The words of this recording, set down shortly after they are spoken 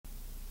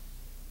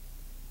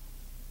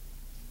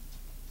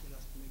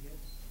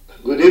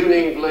Good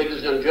evening,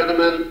 ladies and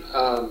gentlemen.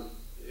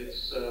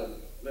 It's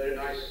very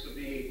nice to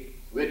be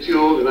with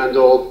you, even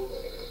though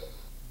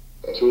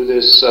through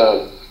this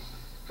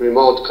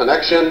remote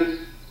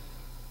connection.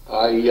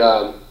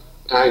 I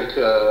thank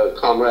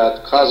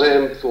Comrade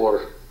Kazem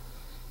for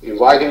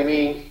inviting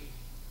me.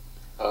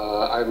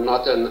 I'm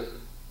not an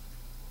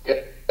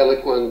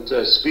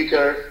eloquent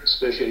speaker,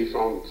 especially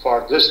from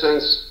far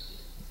distance,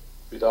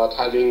 without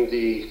having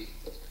the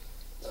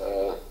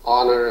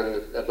honor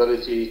and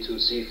ability to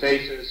see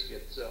faces,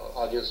 get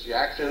audience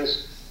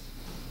reactions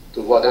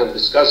to what I'm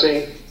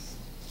discussing.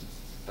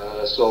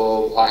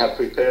 So I have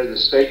prepared a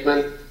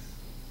statement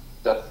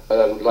that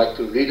I would like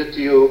to read it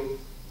to you.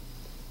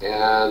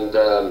 And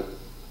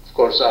of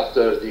course,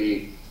 after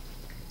the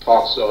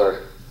talks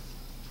are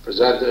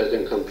presented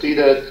and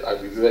completed,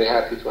 I'd be very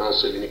happy to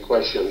answer any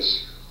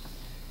questions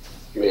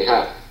you may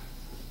have.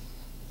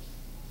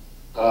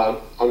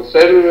 On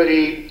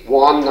February 1,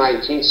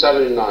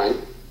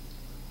 1979,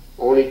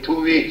 only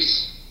 2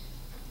 weeks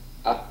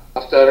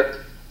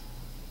after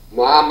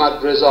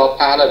Mohammad Reza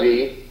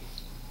Pahlavi,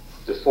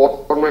 the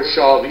former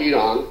Shah of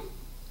Iran,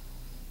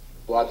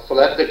 who had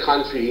fled the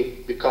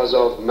country because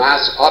of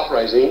mass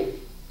uprising,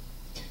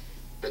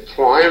 the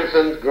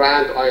triumphant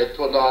Grand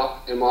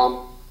Ayatollah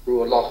Imam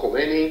Ruhollah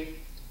Khomeini,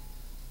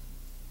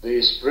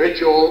 the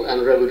spiritual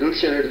and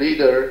revolutionary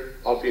leader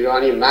of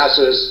Iranian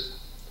masses,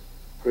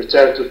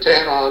 returned to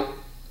Tehran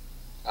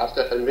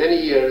after many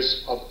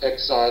years of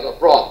exile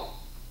abroad.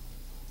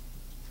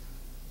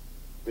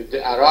 With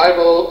the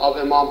arrival of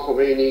Imam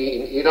Khomeini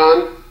in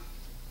Iran,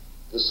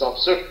 the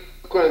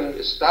subsequent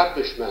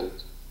establishment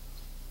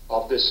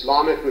of the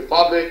Islamic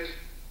Republic,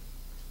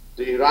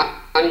 the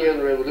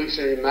Iranian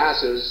revolutionary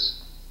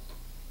masses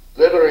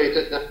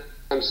liberated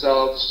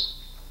themselves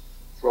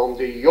from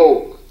the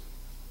yoke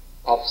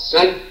of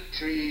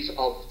centuries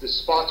of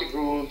despotic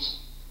rules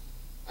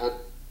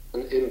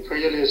and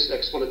imperialist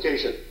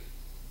exploitation.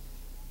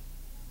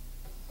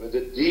 With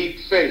a deep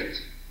faith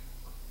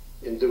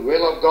in the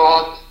will of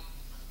God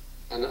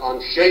and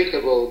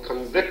unshakable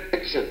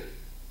conviction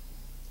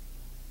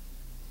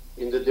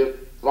in the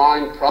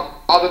divine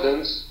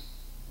providence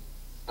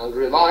and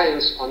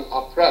reliance on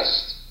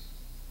oppressed,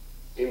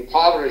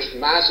 impoverished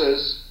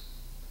masses,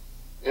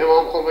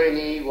 Imam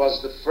Khomeini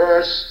was the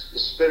first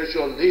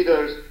spiritual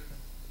leader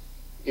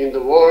in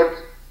the world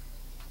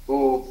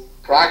who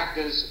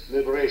practiced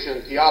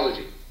liberation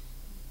theology.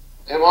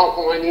 Imam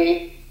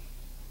Khomeini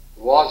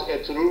was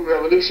a true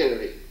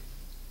revolutionary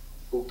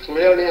who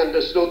clearly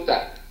understood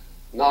that.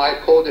 Now I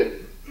quote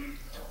him,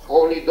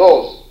 "Only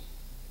those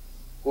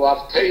who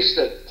have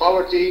tasted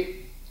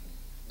poverty,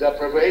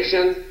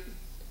 deprivation,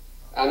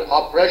 and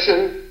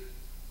oppression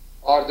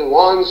are the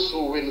ones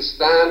who will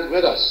stand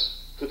with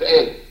us to the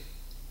end.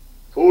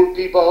 Poor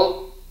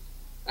people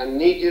and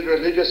needy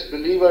religious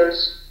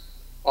believers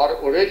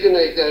are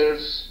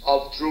originators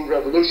of true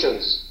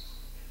revolutions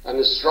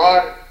and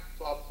strive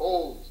to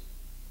uphold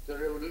the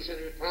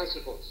revolutionary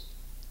principles.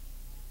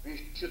 We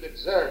should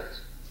exert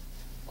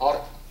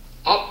our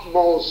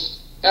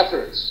utmost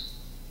efforts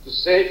to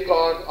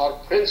safeguard our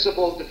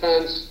principal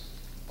defense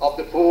of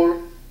the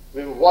poor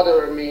with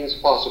whatever means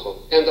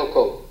possible." End of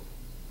quote.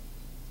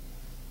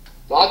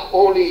 Not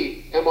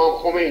only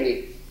Imam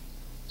Khomeini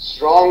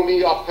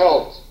strongly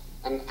upheld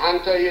an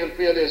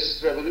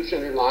anti-imperialist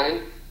revolutionary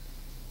line,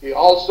 he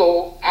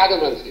also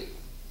adamantly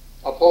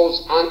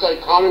opposed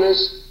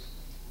anti-communist,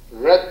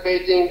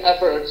 red-baiting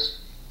efforts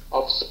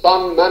of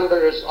some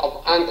members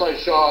of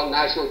anti-Shah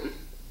national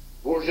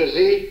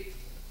bourgeoisie,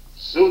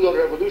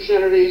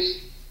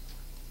 pseudo-revolutionaries,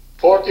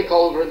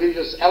 political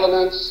religious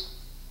elements,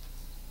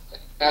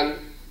 and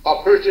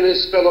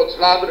opportunist fellow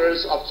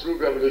travelers of true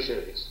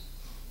revolutionaries.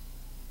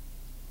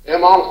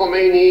 Imam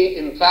Khomeini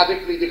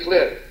emphatically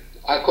declared,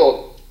 I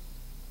quote,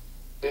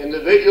 "The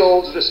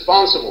individuals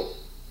responsible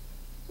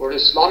for the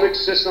Islamic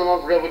system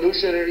of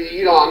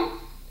revolutionary Iran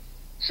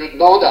should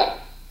know that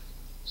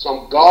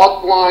some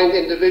God-blind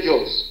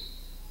individuals,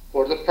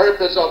 for the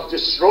purpose of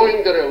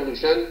destroying the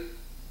revolution,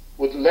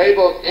 would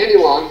label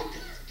anyone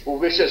who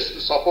wishes to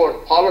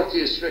support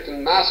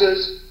poverty-stricken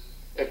masses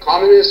a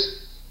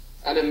communist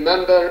and a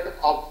member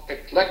of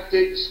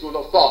eclectic school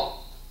of thought.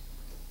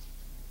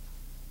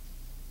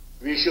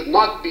 We should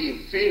not be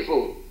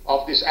fearful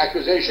of these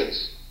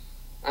accusations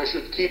and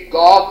should keep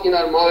God in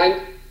our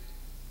mind.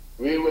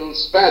 We will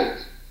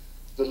spend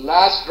the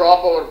last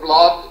drop of our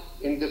blood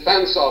in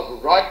defense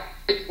of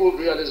rightful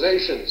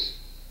realizations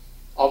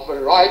of the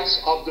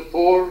rights of the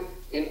poor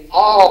in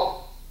all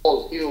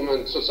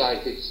human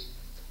societies.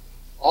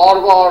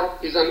 Our war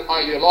is an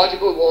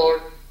ideological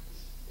war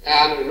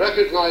and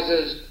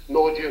recognizes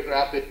no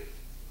geographic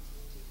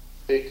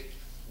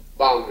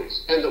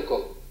boundaries." End of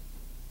quote.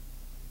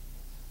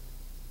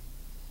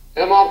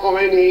 Imam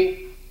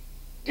Khomeini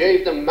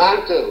gave the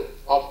mantle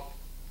of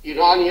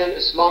Iranian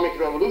Islamic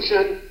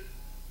revolution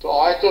to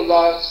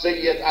Ayatollah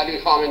Sayyid Ali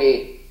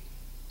Khamenei,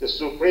 the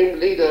supreme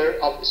leader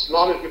of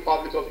Islamic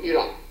Republic of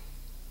Iran.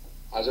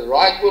 As a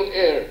rightful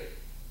heir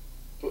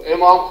to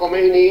Imam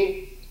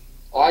Khomeini,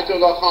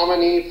 Ayatollah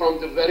Khamenei from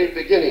the very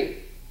beginning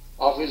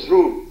of his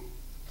rule.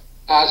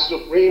 As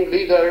supreme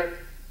leader,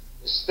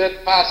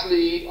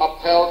 steadfastly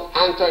upheld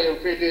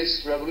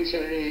anti-imperialist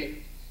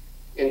revolutionary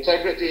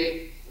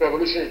integrity,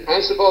 revolutionary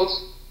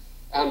principles,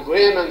 and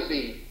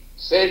vehemently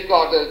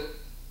safeguarded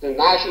the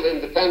national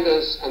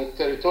independence and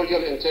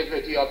territorial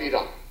integrity of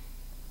Iran.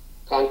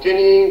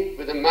 Continuing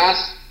with the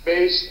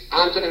mass-based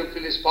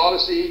anti-imperialist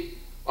policy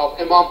of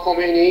Imam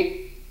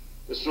Khomeini,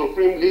 the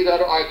supreme leader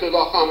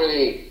Ayatollah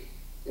Khamenei,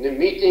 in a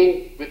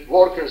meeting with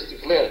workers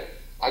declared,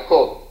 I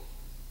quote,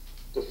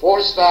 "The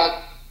force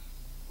that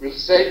will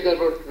save the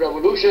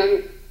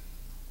revolution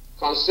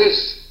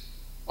consists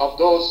of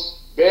those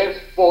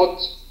barefoot,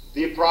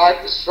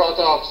 deprived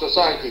strata of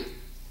society.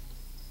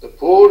 The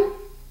poor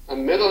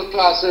and middle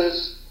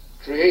classes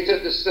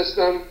created the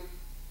system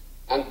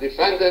and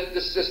defended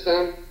the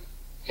system.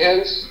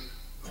 Hence,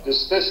 the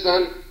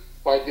system,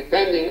 by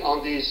depending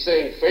on these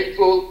same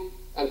faithful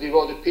and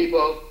devoted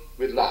people,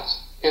 will last."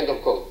 End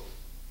of quote.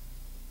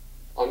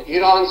 On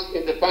Iran's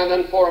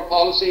independent foreign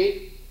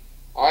policy,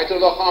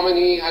 Ayatollah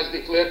Khamenei has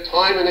declared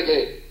time and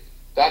again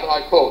that,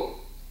 I quote,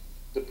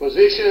 "The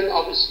position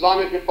of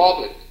Islamic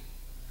Republic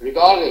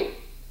regarding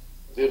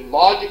the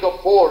logic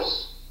of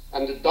force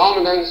and the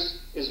dominance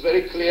is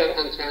very clear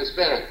and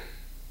transparent.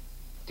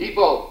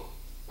 People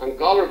and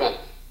government,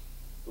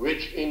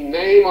 which in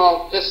name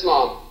of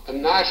Islam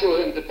and national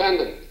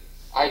independent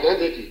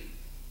identity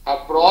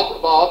have brought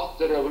about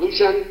the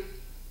revolution,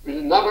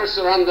 will never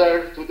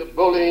surrender to the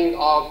bullying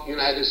of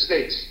United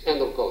States."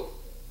 End of quote.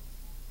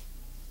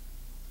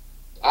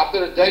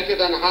 After a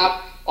decade and a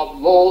half of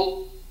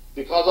lull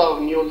because of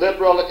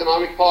neoliberal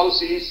economic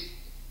policies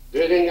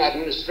during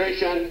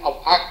administration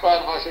of Akbar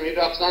Hashemi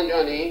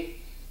Rafsanjani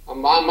and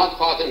Mohammad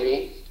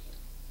Khatami,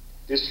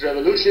 this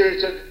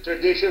revolutionary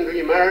tradition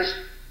reemerged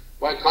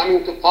by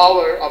coming to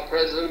power of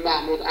President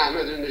Mahmoud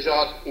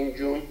Ahmadinejad in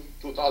June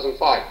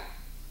 2005.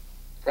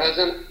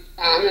 President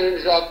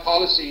Ahmadinejad's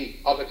policy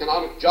of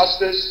economic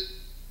justice,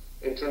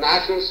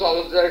 international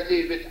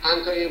solidarity with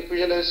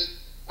anti-imperialist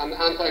and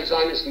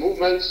anti-Zionist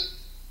movements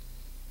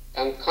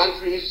and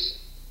countries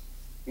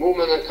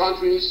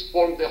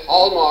formed the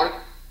hallmark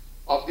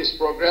of this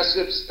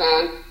progressive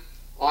stand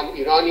on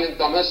Iranian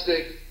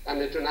domestic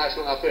and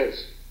international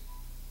affairs.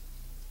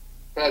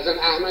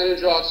 President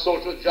Ahmadinejad's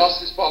social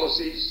justice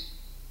policies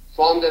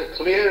found their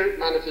clear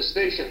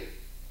manifestation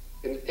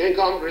in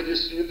income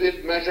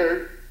redistributive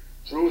measure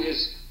through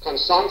his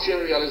consumption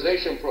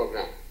realization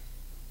program,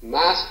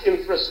 mass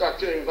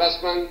infrastructure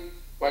investment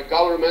by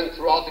government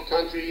throughout the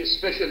country,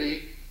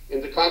 especially in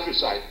the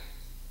countryside,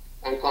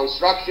 and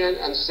construction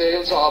and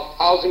sales of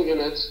housing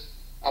units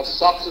at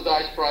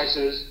subsidized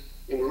prices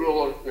in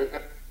rural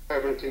and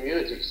urban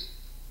communities.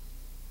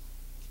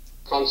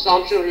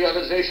 Consumption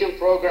realization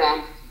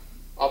program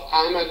of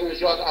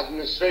Ahmadinejad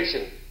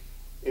administration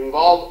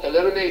involved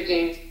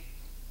eliminating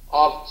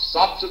of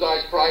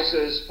subsidized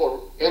prices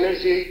for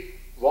energy,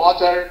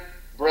 water,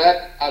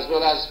 bread, as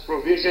well as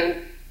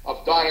provision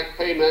of direct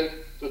payment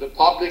to the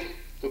public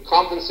to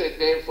compensate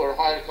them for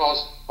higher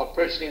cost of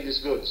purchasing these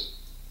goods.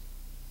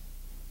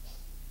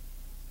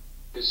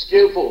 The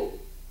skillful,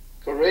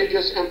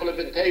 courageous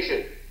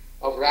implementation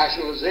of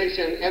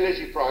rationalization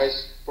energy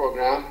price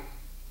program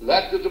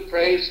led to the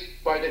praise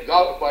by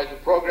the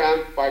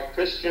program by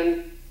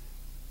Christian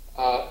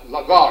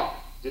Lagarde,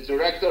 the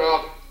director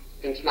of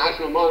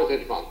International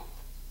Monetary Fund.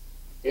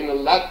 In a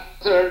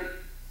letter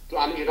to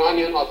an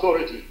Iranian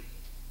authority,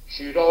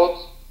 she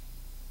wrote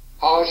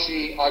how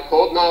she, I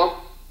quote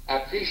now,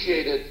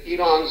 appreciated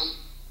Iran's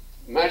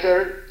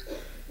measure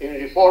in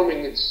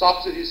reforming its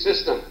subsidy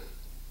system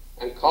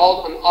and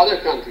called on other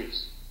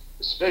countries,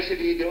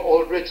 especially the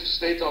oil-rich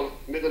states of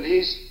the Middle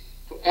East,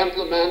 to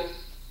implement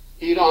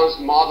Iran's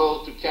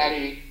model to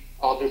carry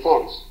out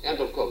reforms.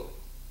 End of quote.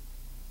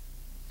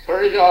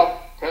 Courage of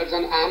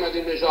President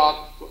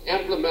Ahmadinejad to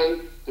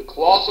implement the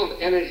colossal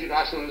energy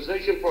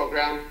rationalization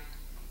program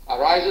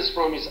arises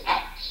from his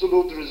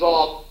absolute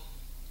resolve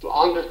to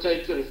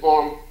undertake the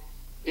reform,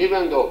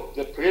 even though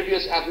the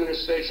previous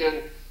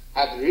administration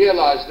had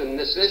realized the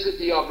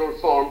necessity of the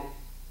reform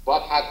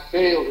but had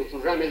failed to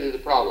remedy the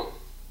problem.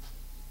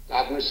 The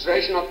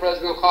administration of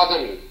President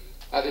Khatami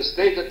had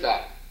stated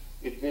that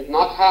it did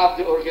not have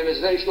the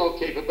organizational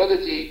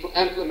capability to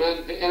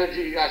implement the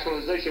energy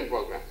rationalization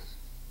programs.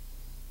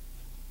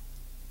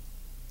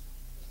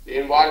 The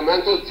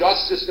environmental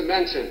justice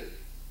dimension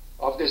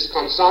of this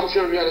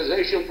consumption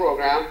realization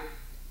program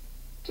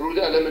through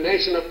the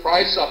elimination of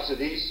price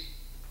subsidies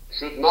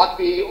should not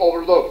be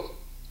overlooked.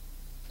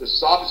 The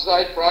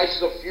subsidized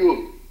prices of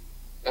fuel,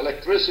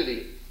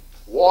 electricity,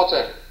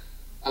 water,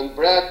 and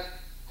bread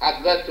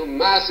had led to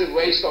massive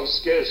waste of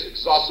scarce,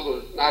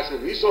 exhaustible natural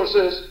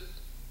resources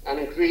and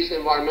increased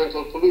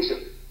environmental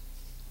pollution.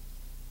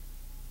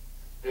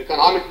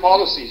 Economic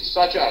policies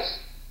such as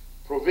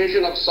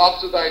provision of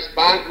subsidized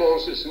bank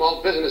loans to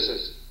small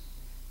businesses,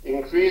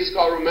 increased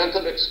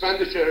governmental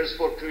expenditures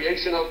for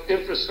creation of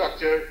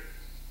infrastructure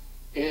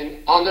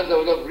in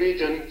underdeveloped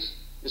regions,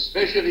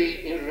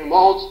 especially in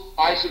remote,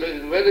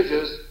 isolated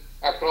villages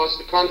across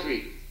the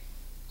country,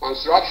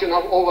 construction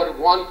of over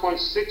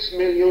 1.6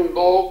 million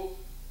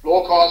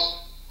low-cost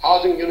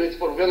housing units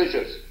for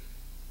villagers,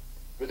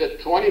 with a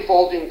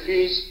 20-fold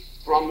increase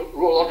from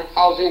rural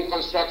housing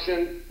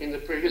construction in the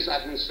previous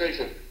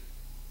administration.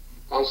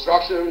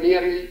 Construction of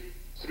nearly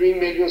 3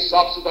 million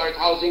subsidized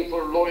housing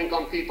for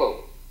low-income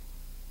people.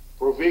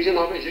 Provision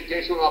of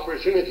educational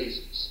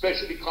opportunities,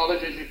 especially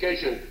college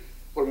education,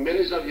 for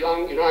millions of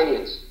young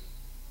Iranians.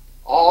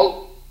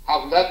 All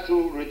have led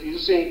to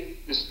reducing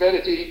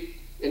disparity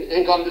in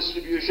income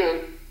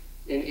distribution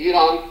in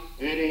Iran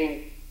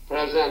during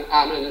President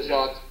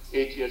Ahmadinejad's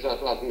 8 years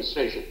of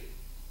administration.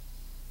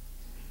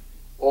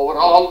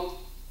 Overall,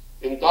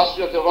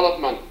 industrial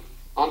development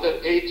under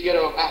 8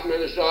 years of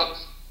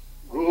Ahmadinejad's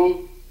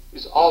rule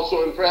is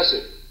also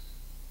impressive.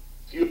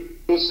 Few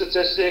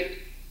statistics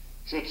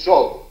should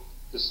show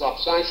the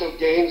substantial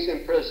gains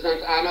in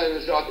President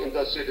Ahmadinejad's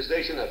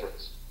industrialization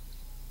efforts.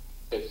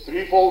 A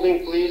threefold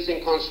increase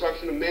in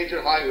construction of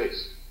major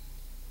highways,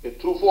 a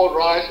twofold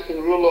rise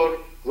in rural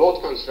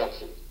road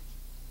construction,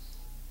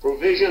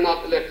 provision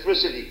of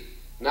electricity,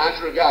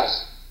 natural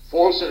gas,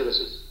 phone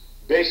services,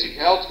 basic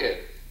health care,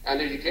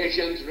 and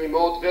education to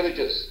remote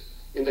villages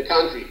in the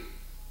country,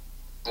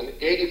 an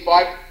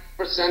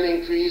 85%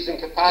 increase in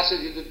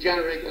capacity to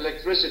generate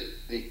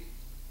electricity,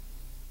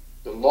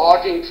 the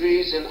large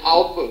increase in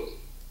output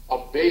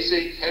of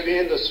basic heavy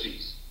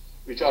industries,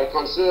 which are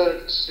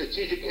considered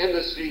strategic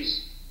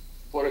industries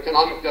for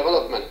economic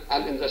development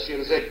and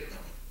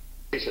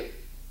industrialization.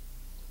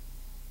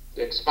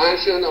 The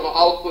expansion of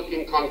output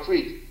in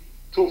concrete,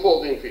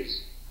 twofold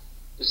increase.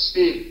 The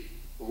steel,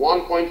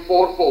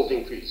 1.4-fold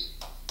increase.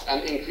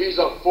 An increase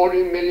of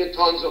 40 million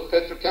tons of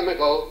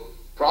petrochemical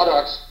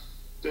products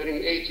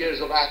during 8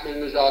 years of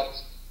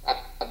Ahmadinejad's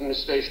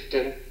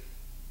administration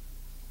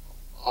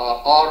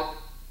are,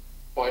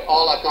 by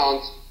all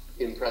accounts,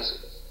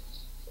 impressive.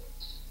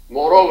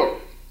 Moreover,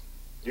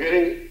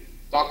 during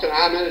Dr.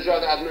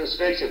 Ahmadinejad's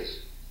administrations,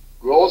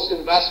 gross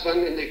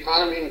investment in the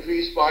economy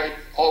increased by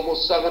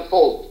almost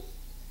 7-fold.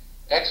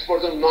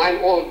 Export of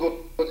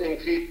non-oil goods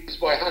increased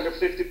by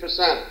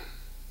 150%.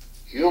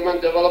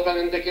 Human development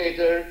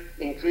indicator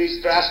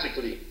increased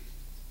drastically.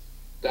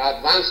 The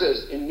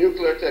advances in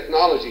nuclear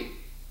technology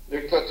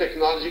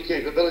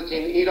capability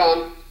in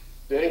Iran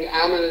during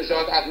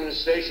Ahmadinejad's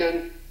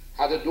administration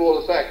had a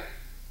dual effect.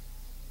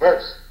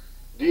 First,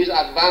 these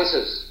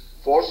advances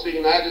forced the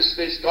United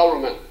States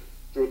government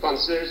to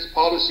reconsider its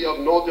policy of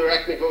no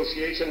direct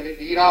negotiation with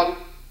Iran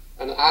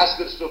and asked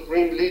the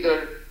Supreme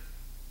Leader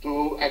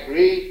to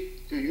agree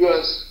to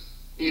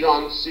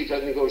U.S.-Iran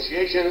secret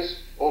negotiations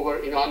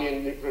over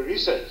Iranian nuclear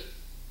research.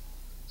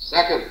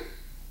 Second,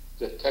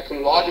 the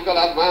technological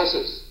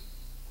advances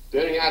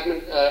during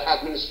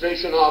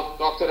administration of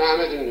Dr.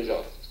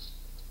 Ahmadinejad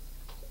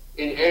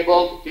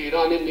enabled the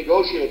Iranian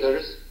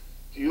negotiators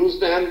to use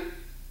them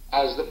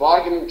as the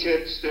bargaining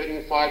chips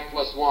during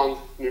 5+1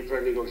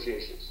 nuclear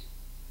negotiations.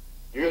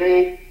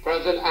 During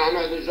President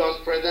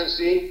Ahmadinejad's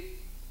presidency,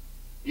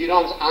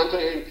 Iran's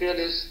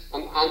anti-imperialist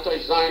and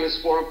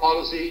anti-Zionist foreign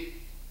policy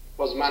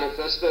was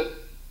manifested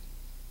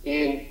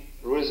in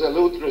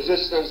resolute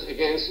resistance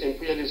against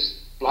imperialist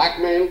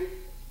blackmail,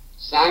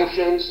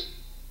 sanctions,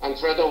 and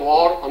threat of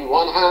war on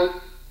one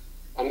hand,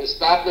 and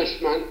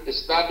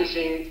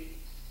establishing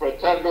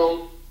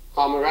fraternal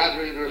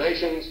camaraderie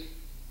relations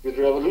with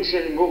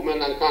revolutionary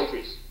movement and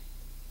countries.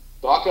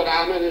 Dr.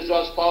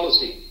 Ahmadinejad's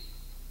policy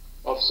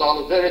of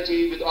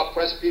solidarity with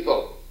oppressed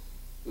people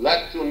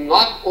led to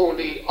not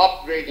only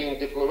upgrading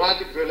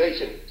diplomatic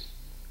relations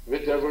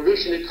with the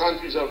revolutionary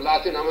countries of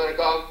Latin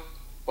America,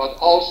 but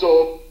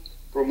also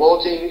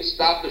promoting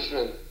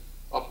establishment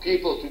of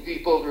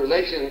people-to-people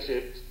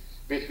relationships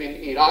between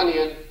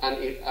Iranian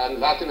and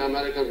Latin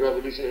American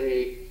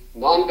revolutionary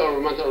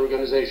non-governmental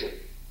organizations.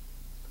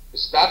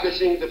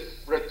 Establishing the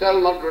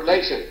fraternal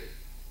relation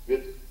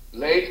with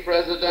late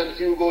President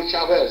Hugo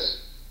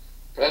Chavez,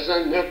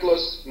 President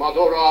Nicolas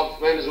Maduro of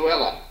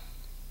Venezuela,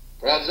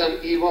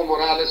 President Evo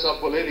Morales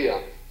of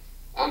Bolivia,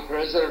 and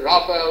President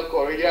Rafael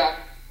Correa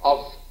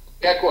of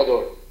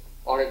Ecuador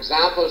are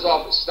examples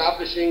of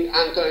establishing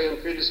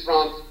anti-imperialist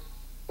front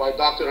by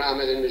Dr.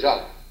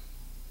 Ahmadinejad.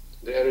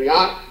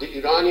 The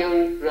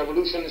Iranian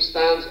revolution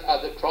stands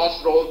at the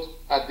crossroads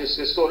at this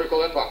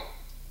historical epoch.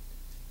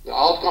 The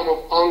outcome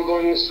of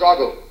ongoing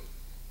struggle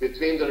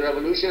between the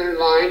revolutionary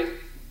line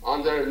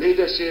under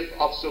leadership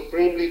of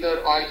Supreme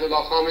Leader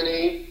Ayatollah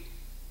Khamenei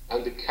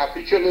and the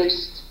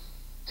capitalist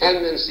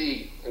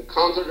tendency and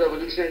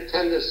counter-revolutionary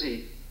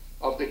tendency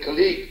of the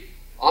Clique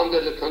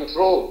under the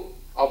control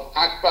of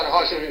Akbar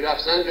Hashemi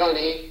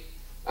Rafsanjani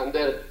and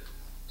their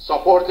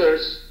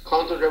supporters,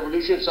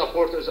 counter-revolution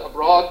supporters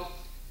abroad,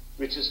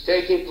 which is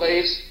taking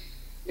place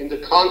in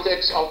the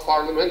context of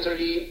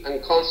parliamentary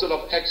and council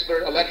of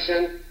expert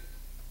election,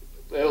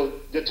 will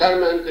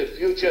determine the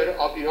future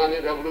of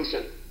Iranian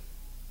revolution.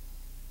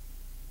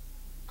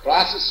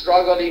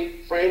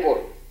 Class-struggling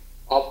framework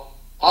of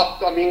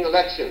upcoming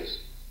elections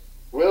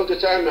will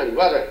determine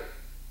whether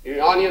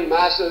Iranian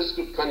masses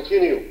could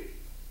continue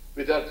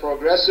with their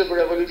progressive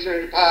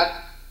revolutionary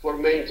path for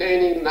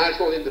maintaining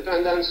national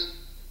independence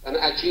and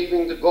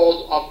achieving the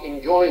goals of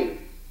enjoying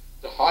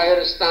the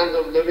higher standard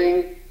of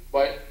living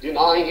by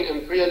denying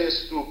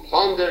imperialists to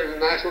plunder the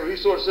natural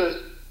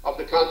resources of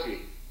the country.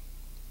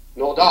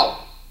 No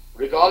doubt,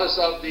 regardless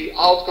of the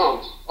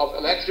outcomes of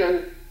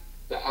election,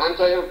 the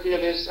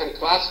anti-imperialist and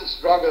class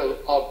struggle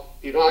of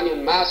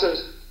Iranian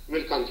masses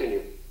will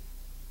continue.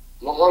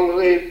 Long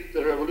live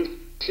the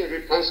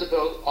revolutionary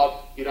principle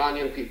of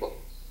Iranian people.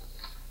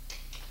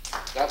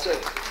 That's it.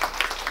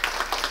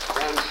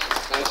 And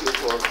thank you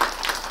for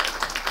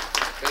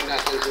paying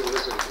attention and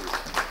listening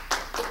to me.